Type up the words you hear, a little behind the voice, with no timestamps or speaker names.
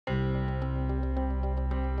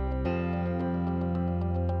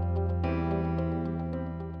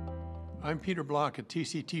I'm Peter Block at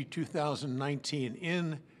TCT 2019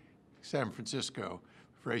 in San Francisco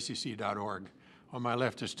for ACC.org. On my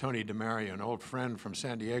left is Tony DeMaria, an old friend from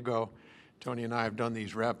San Diego. Tony and I have done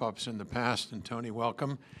these wrap-ups in the past, and Tony,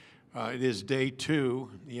 welcome. It is day 2,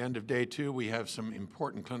 the end of day 2. We have some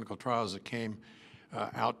important clinical trials that came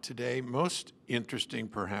out today. Most interesting,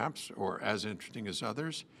 perhaps, or as interesting as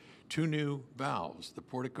others, 2 new valves, the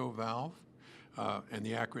Portico valve and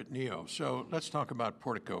the Accurate Neo. So let's talk about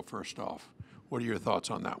Portico first off. What are your thoughts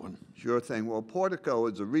on that one? Sure thing. Well, Portico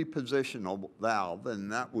is a repositional valve,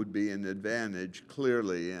 and that would be an advantage,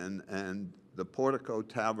 clearly. And the Portico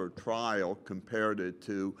TAVR trial compared it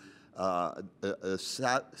to a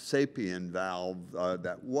Sapien valve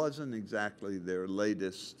that wasn't exactly their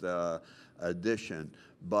latest addition,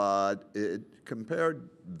 but it compared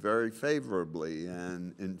very favorably.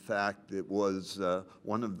 And in fact, it was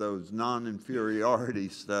one of those non-inferiority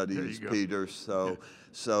studies, Peter. So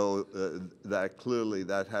that clearly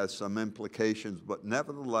that has some implications, but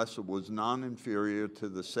nevertheless, it was non-inferior to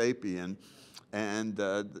the Sapien. And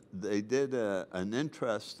they did an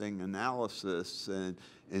interesting analysis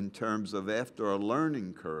in terms of after a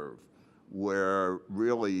learning curve, where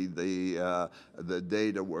really the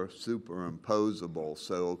data were superimposable,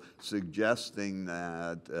 so suggesting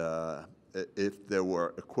that if there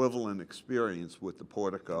were equivalent experience with the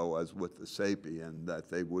Portico as with the Sapien, that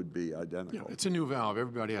they would be identical. Yeah, it's a new valve.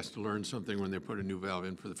 Everybody has to learn something when they put a new valve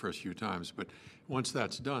in for the first few times, but once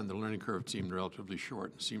that's done, the learning curve seemed relatively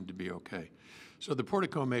short and seemed to be okay. So the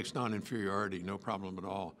Portico makes non-inferiority, no problem at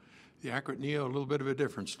all. The Accurate Neo, a little bit of a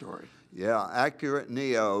different story. Yeah, Accurate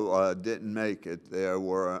Neo didn't make it. There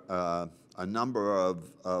were a number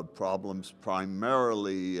of problems,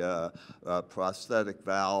 primarily prosthetic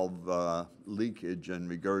valve leakage and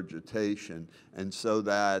regurgitation, and so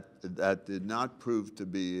that did not prove to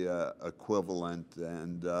be equivalent,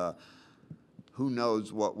 and who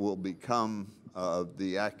knows what will become of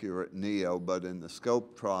the Accurate Neo, but in the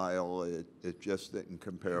SCOPE trial, it just didn't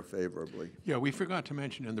compare favorably. Yeah, we forgot to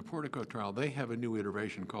mention in the Portico trial, they have a new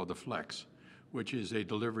iteration called the Flex, which is a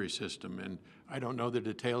delivery system. And I don't know the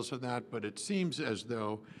details of that, but it seems as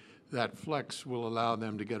though that Flex will allow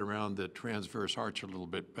them to get around the transverse arch a little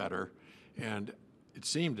bit better. And it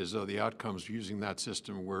seemed as though the outcomes using that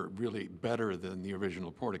system were really better than the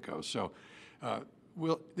original Portico. So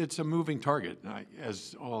well, it's a moving target,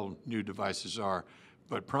 as all new devices are,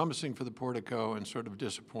 but promising for the Portico and sort of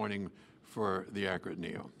disappointing for the Accurate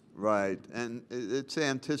Neo. Right, and it's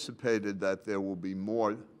anticipated that there will be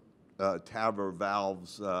more TAVR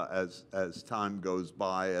valves as time goes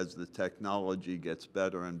by, as the technology gets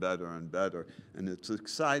better and better and better, and it's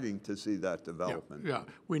exciting to see that development. Yeah,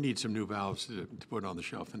 we need some new valves to put on the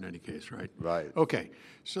shelf in any case, right? Right. Okay,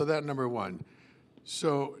 so that number 1.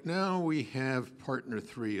 So now we have Partner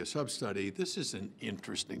 3, a sub-study. This is an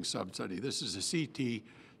interesting sub-study. This is a CT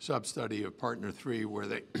sub-study of Partner 3 where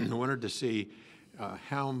they wanted to see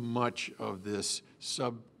how much of this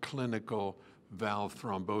subclinical valve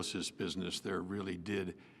thrombosis business there really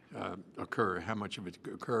did occur, how much of it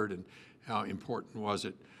occurred and how important was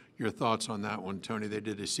it. Your thoughts on that one, Tony? They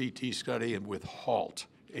did a CT study and with HALT.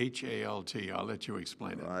 H-A-L-T. I'll let you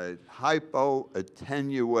explain it. Right.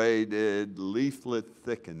 Hypoattenuated leaflet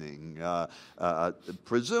thickening,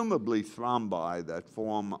 presumably thrombi that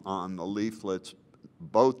form on the leaflets,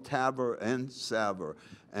 both TAVR and SAVR.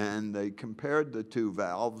 And they compared the 2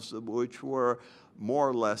 valves, which were more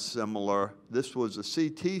or less similar. This was a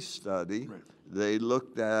CT study. Right. They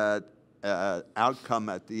looked at outcome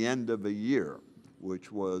at the end of a year, which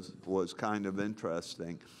was kind of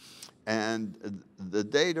interesting. And the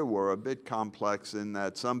data were a bit complex in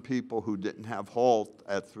that some people who didn't have HALT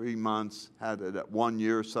at 3 months had it at 1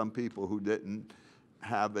 year. Some people who didn't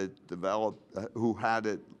have it developed, who had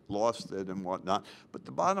it, lost it and whatnot. But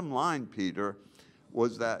the bottom line, Peter,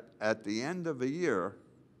 was that at the end of a year,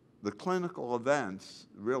 the clinical events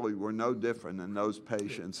really were no different in those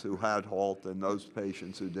patients who had HALT and those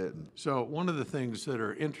patients who didn't. So one of the things that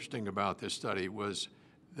are interesting about this study was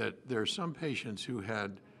that there are some patients who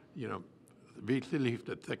had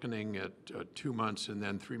leaflet thickening at 2 months, and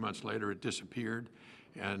then 3 months later it disappeared,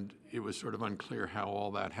 and it was sort of unclear how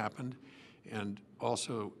all that happened. And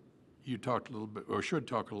also, you talked a little bit, or should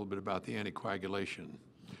talk a little bit about the anticoagulation.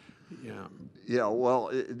 Yeah. Yeah.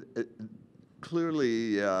 Well,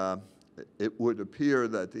 clearly, it would appear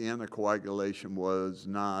that the anticoagulation was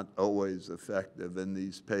not always effective in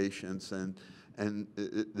these patients, and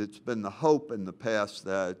it's been the hope in the past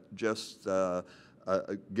that just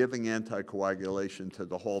giving anticoagulation to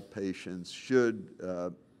the HALT patients should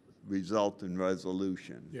result in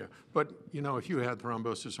resolution. Yeah, but you know, if you had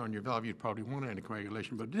thrombosis on your valve, you'd probably want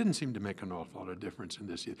anticoagulation, but it didn't seem to make an awful lot of difference in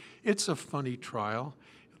this. It's a funny trial,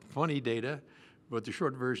 funny data, but the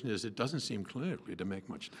short version is it doesn't seem clinically to make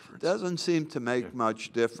much difference. Doesn't seem to make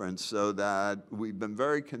much difference, so that we've been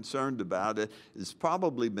very concerned about it. It's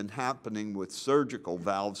probably been happening with surgical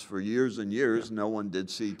valves for years and years. No one did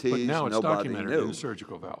CTs, But now it's nobody documented knew. in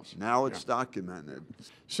surgical valves. Now it's documented.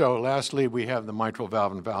 So lastly, we have the mitral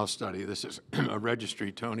valve and valve study. This is a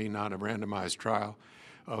registry, Tony, not a randomized trial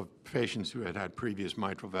of patients who had had previous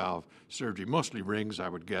mitral valve surgery, mostly rings, I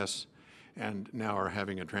would guess, and now are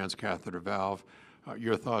having a transcatheter valve.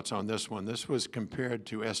 Your thoughts on this one? This was compared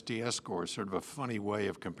to STS scores, sort of a funny way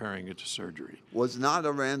of comparing it to surgery. Was not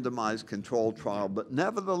a randomized controlled trial, but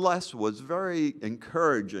nevertheless was very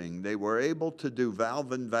encouraging. They were able to do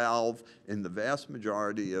valve-in-valve in the vast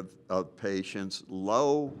majority of patients,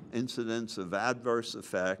 low incidence of adverse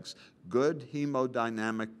effects, good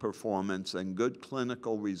hemodynamic performance, and good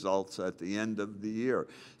clinical results at the end of the year.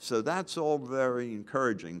 So that's all very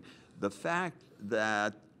encouraging. The fact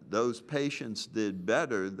that those patients did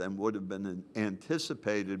better than would have been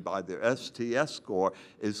anticipated by their STS score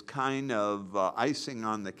is kind of icing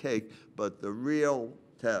on the cake, but the real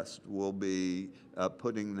test will be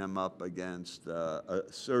putting them up against a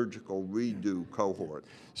surgical redo cohort.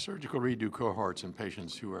 Surgical redo cohorts in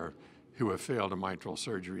patients who have failed a mitral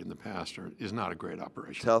surgery in the past is not a great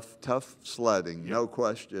operation. Tough sledding, no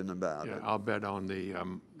question about it. I'll bet on the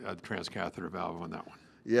transcatheter valve on that one.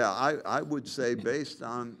 Yeah, I would say based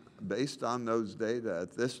on those data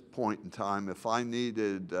at this point in time, if I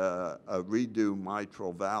needed a redo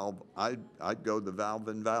mitral valve, I'd go the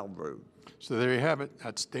valve-in-valve route. So there you have it.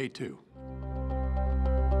 That's day 2.